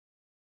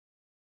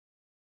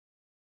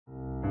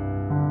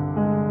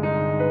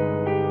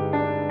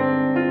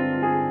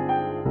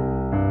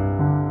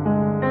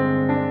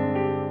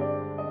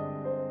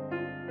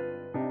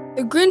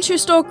Grinch Who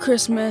Stole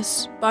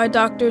Christmas by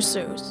Dr.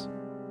 Seuss.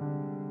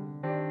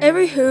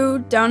 Every Who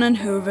down in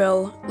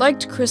Whoville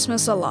liked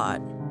Christmas a lot,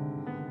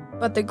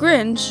 but the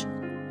Grinch,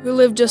 who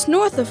lived just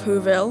north of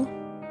Whoville,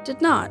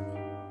 did not.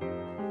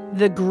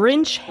 The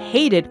Grinch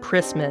hated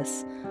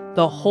Christmas,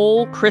 the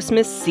whole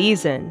Christmas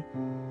season.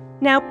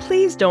 Now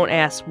please don't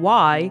ask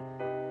why.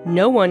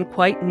 No one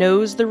quite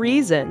knows the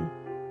reason.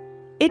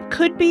 It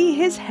could be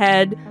his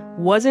head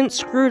wasn't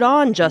screwed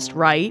on just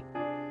right.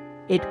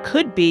 It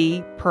could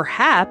be,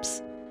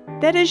 perhaps,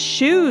 that his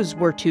shoes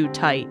were too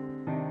tight.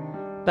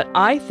 But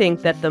I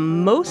think that the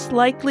most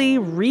likely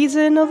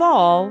reason of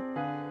all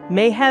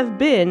may have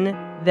been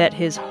that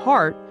his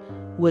heart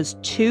was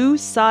 2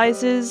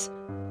 sizes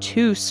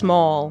too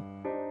small.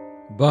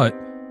 But,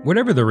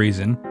 whatever the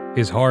reason,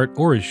 his heart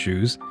or his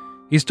shoes,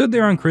 he stood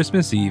there on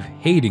Christmas Eve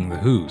hating the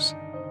Whos,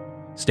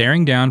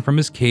 staring down from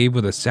his cave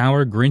with a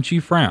sour,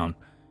 grinchy frown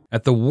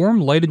at the warm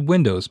lighted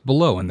windows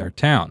below in their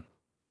town.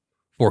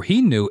 For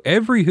he knew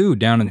every Who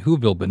down in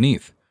Whoville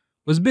beneath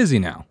was busy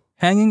now,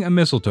 hanging a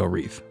mistletoe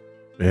wreath.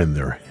 And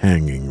they're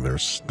hanging their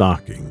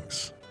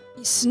stockings.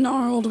 He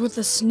snarled with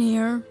a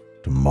sneer.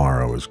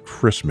 Tomorrow is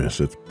Christmas,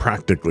 it's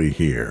practically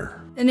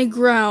here. Then he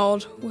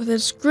growled, with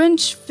his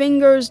Grinch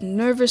fingers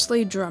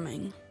nervously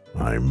drumming.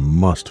 I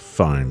must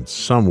find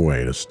some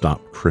way to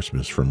stop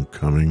Christmas from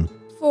coming.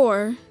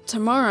 For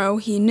tomorrow,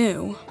 he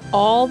knew,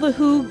 All the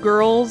Who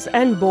girls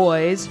and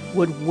boys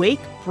would wake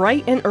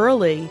bright and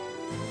early.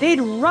 They'd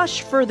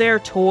rush for their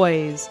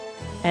toys.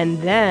 And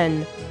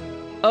then,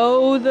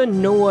 oh the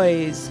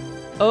noise!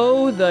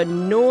 Oh the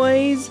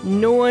noise,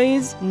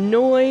 noise,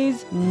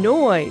 noise,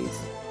 noise!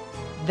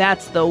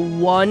 That's the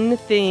one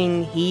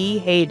thing he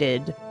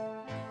hated.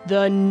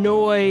 The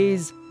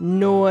noise,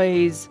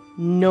 noise,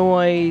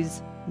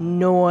 noise,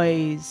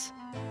 noise.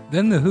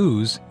 Then the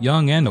Whos,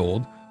 young and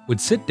old, would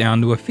sit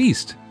down to a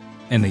feast,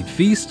 and they'd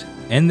feast,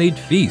 and they'd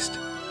feast,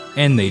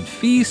 and they'd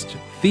feast,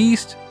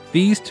 feast,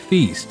 feast,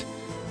 feast.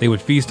 They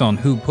would feast on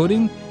Who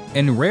pudding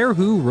and rare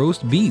Who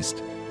roast beast,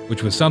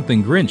 which was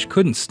something Grinch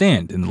couldn't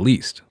stand in the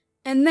least.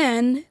 and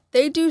then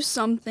they'd do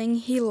something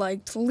he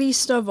liked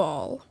least of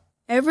all.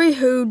 Every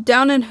Who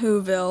down in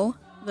Whoville,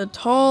 the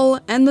tall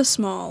and the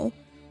small,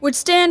 would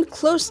stand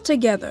close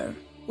together,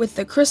 with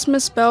the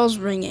Christmas bells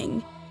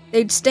ringing.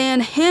 They'd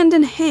stand hand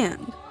in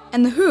hand,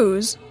 and the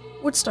Whos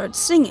would start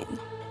singing.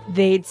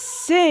 They'd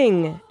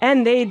sing,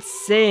 and they'd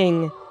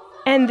sing,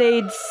 and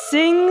they'd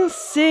sing,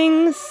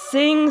 sing,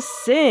 sing,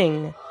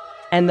 sing.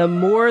 And the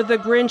more the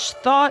Grinch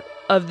thought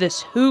of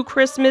this Who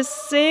Christmas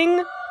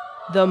sing,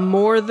 the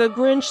more the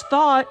Grinch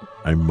thought,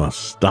 I must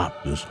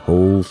stop this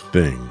whole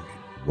thing.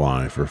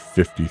 Why, for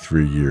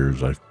 53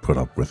 years I've put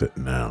up with it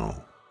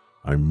now.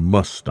 I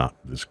must stop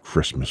this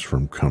Christmas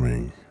from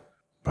coming.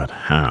 But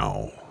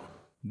how?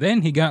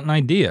 Then he got an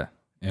idea,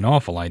 an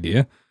awful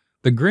idea.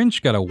 The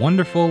Grinch got a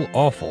wonderful,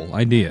 awful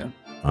idea.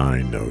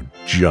 I know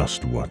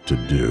just what to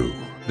do.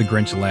 The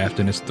Grinch laughed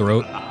in his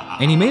throat,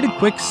 and he made a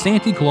quick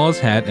Santa Claus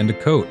hat and a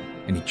coat,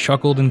 and he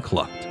chuckled and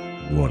clucked.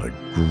 What a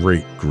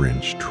great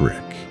Grinch trick.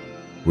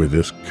 With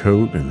this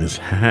coat and this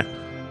hat,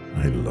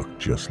 I look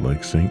just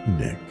like St.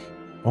 Nick.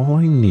 All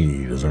I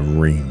need is a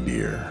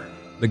reindeer.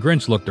 The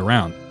Grinch looked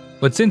around,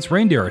 but since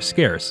reindeer are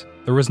scarce,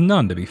 there was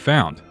none to be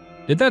found.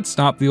 Did that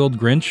stop the old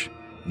Grinch?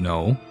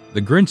 No.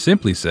 The Grinch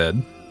simply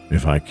said,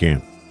 If I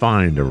can't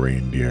find a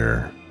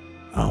reindeer,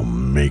 I'll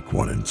make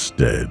one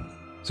instead.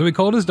 So he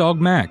called his dog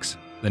Max.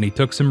 Then he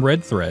took some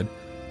red thread,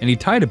 and he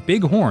tied a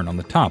big horn on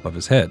the top of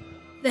his head.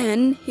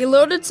 Then he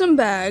loaded some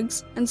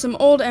bags and some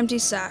old empty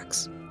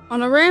sacks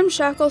on a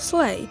ramshackle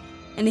sleigh,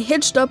 and he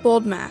hitched up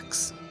old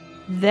Max.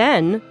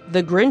 Then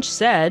the Grinch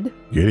said,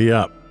 Giddy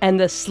up. and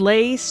the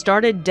sleigh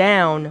started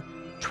down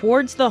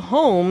towards the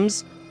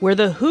homes where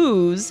the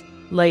Whos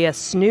lay a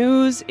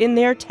snooze in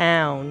their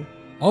town.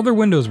 All their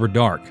windows were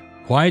dark.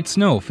 Quiet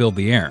snow filled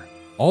the air.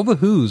 All the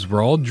Whos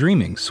were all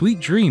dreaming sweet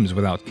dreams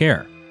without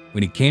care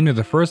when he came to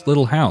the first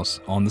little house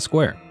on the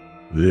square.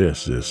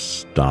 This is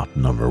stop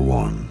number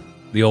 1.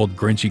 The old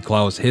Grinchy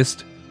Claus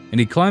hissed, and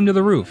he climbed to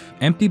the roof,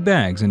 empty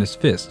bags in his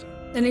fist.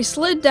 Then he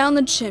slid down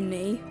the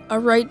chimney, a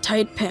right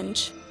tight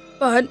pinch.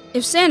 But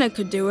if Santa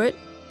could do it,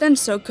 then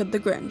so could the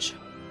Grinch.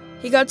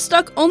 He got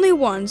stuck only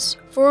once,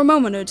 for a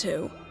moment or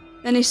two.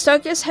 Then he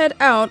stuck his head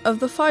out of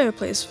the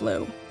fireplace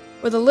flue,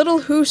 where the little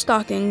Who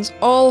stockings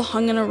all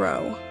hung in a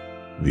row.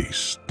 These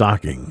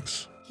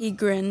stockings He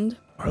grinned.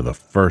 are the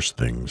first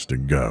things to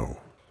go.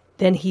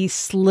 Then he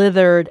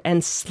slithered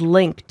and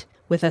slinked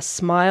with a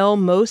smile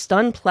most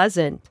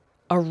unpleasant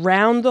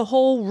around the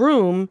whole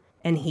room,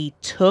 and he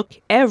took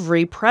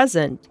every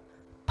present.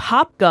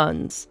 Pop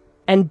guns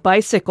and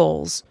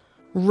bicycles,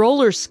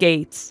 roller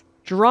skates,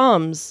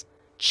 drums,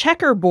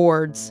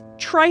 checkerboards,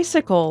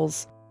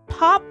 tricycles,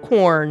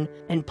 popcorn,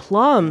 and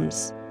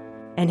plums.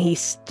 And he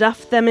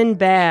stuffed them in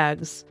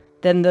bags.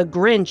 Then the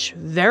Grinch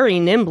very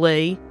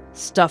nimbly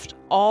stuffed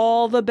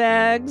all the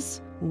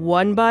bags,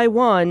 one by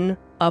one,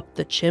 up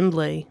the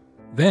chimbley.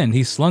 Then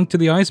he slunk to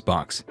the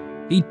icebox.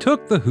 He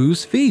took the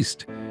Who's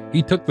feast.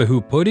 He took the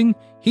Who pudding.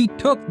 He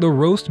took the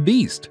roast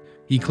beast.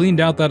 He cleaned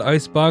out that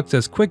icebox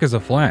as quick as a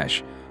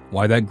flash.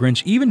 Why, that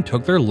Grinch even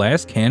took their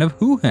last can of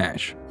Who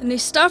Hash. And he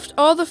stuffed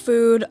all the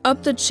food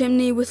up the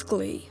chimney with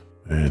glee.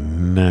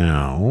 And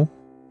now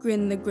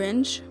Grinned the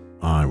Grinch.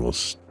 I will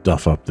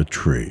stuff up the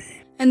tree.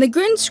 And the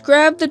Grinch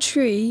grabbed the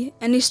tree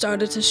and he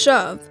started to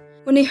shove,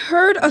 when he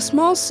heard a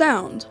small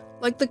sound,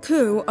 like the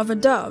coo of a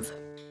dove.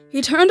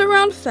 He turned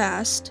around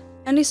fast,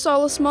 and he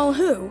saw a small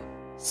Who,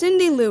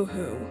 Cindy Lou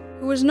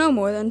Who was no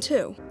more than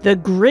 2. The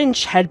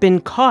Grinch had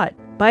been caught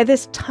by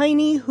this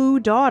tiny Who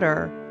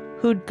daughter,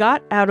 who'd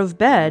got out of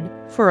bed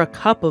for a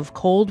cup of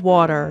cold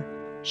water.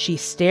 She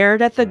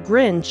stared at the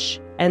Grinch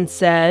and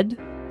said,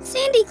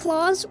 Sandy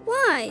Claus,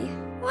 why?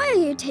 Why are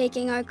you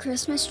taking our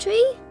Christmas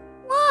tree?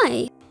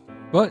 Why?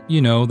 But,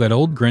 you know, that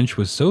old Grinch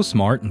was so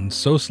smart and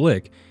so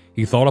slick,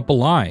 he thought up a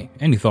lie,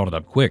 and he thought it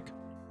up quick.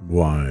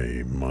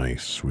 Why, my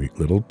sweet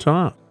little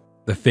tot,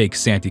 The fake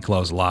Santa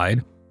Claus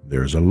lied.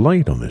 there's a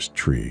light on this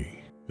tree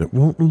that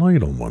won't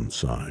light on one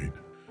side.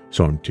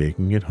 So I'm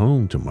taking it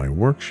home to my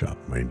workshop,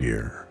 my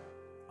dear.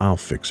 I'll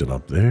fix it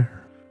up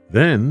there.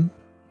 Then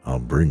I'll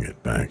bring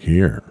it back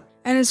here.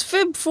 And his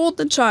fib fooled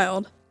the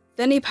child.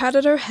 Then he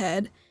patted her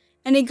head,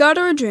 and he got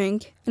her a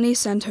drink, and he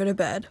sent her to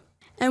bed.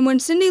 And when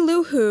Cindy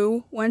Lou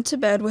Who went to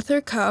bed with her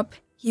cup,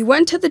 he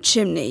went to the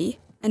chimney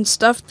and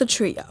stuffed the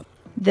tree up.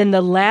 Then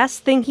the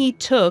last thing he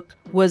took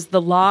was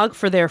the log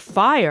for their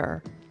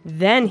fire.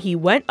 Then he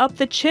went up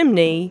the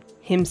chimney,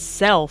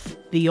 himself,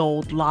 the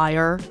old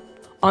liar.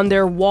 On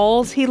their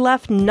walls he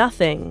left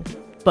nothing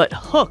but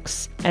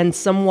hooks and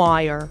some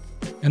wire.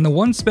 And the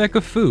one speck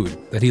of food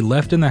that he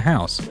left in the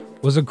house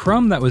was a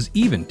crumb that was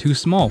even too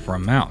small for a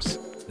mouse.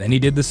 Then he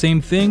did the same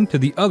thing to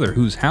the other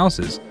Who's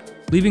houses,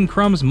 leaving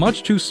crumbs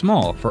much too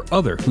small for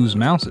other Who's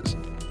mouses.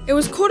 It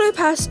was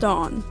 15:15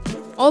 dawn.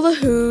 All the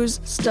Who's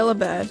still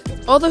abed,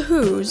 all the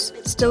Who's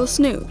still a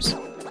snooze.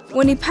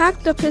 When he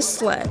packed up his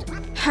sled,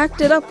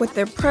 packed it up with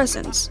their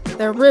presents,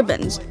 their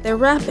ribbons, their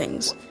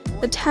wrappings,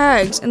 the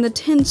tags and the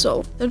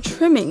tinsel, the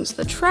trimmings,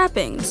 the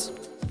trappings.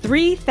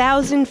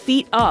 3,000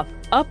 feet up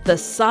the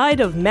side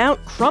of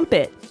Mount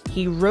Crumpet,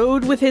 he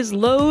rode with his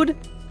load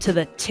to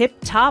the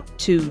tip-top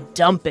to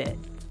dump it.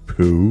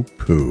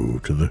 Pooh-pooh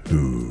to the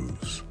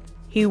Who's.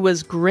 He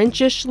was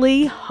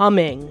Grinchishly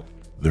humming.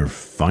 They're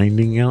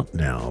finding out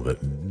now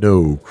that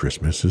no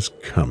Christmas is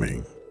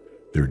coming.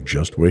 They're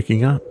just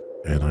waking up,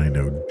 and I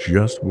know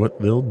just what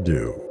they'll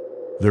do.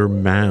 Their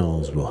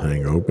mouths will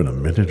hang open a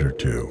minute or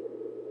two.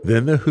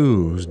 Then the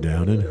Who's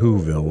down in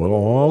Whoville will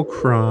all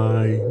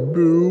cry,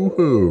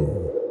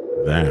 boo-hoo.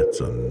 That's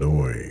a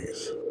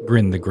noise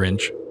Grinned the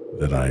Grinch.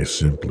 that I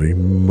simply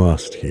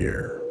must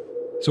hear.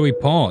 So he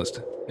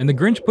paused, and the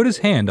Grinch put his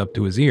hand up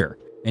to his ear,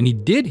 and he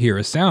did hear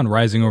a sound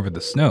rising over the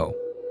snow.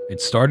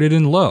 It started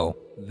in low,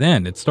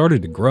 then it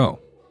started to grow.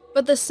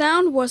 But the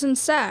sound wasn't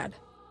sad.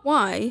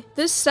 Why,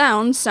 this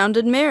sound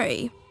sounded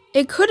merry.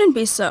 It couldn't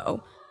be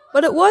so,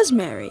 but it was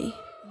merry.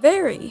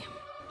 Very.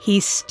 He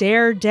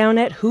stared down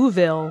at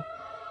Whoville.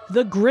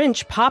 The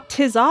Grinch popped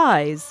his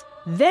eyes.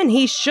 Then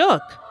he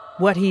shook.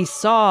 What he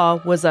saw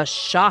was a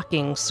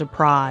shocking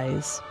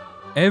surprise.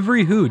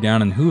 Every Who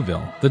down in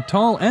Whoville, the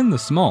tall and the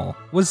small,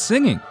 was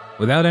singing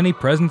without any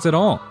presents at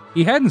all.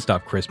 He hadn't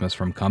stopped Christmas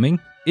from coming.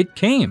 It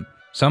came.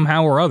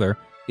 Somehow or other,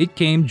 it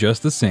came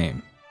just the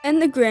same.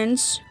 And the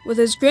Grinch, with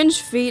his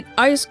Grinch feet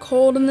ice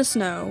cold in the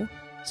snow,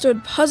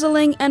 stood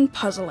puzzling and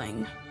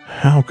puzzling.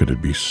 How could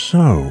it be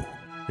so?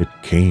 It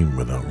came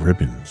without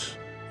ribbons.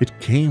 It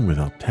came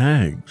without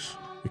tags.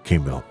 It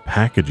came without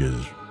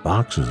packages,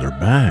 boxes, or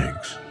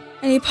bags.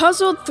 And he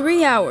puzzled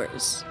 3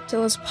 hours,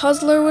 till his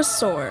puzzler was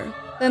sore.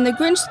 Then the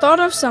Grinch thought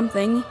of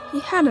something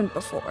he hadn't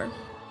before.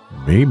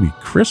 Maybe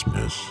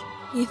Christmas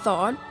He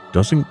thought,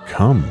 doesn't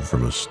come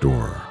from a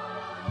store.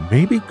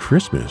 Maybe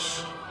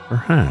Christmas,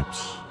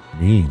 perhaps,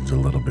 means a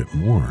little bit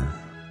more.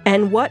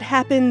 And what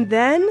happened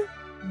then?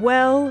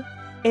 Well,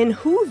 in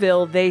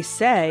Whoville they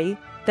say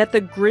that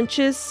the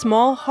Grinch's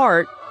small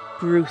heart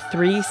grew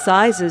 3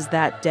 sizes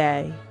that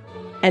day.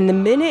 And the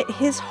minute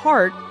his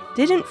heart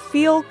didn't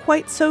feel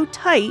quite so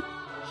tight,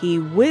 he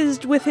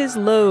whizzed with his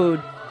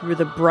load through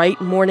the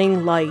bright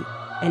morning light,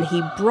 and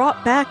he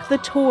brought back the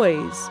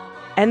toys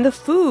and the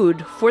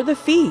food for the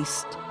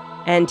feast.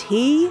 And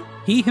he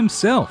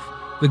himself,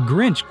 the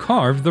Grinch,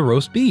 carved the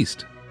roast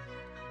beast.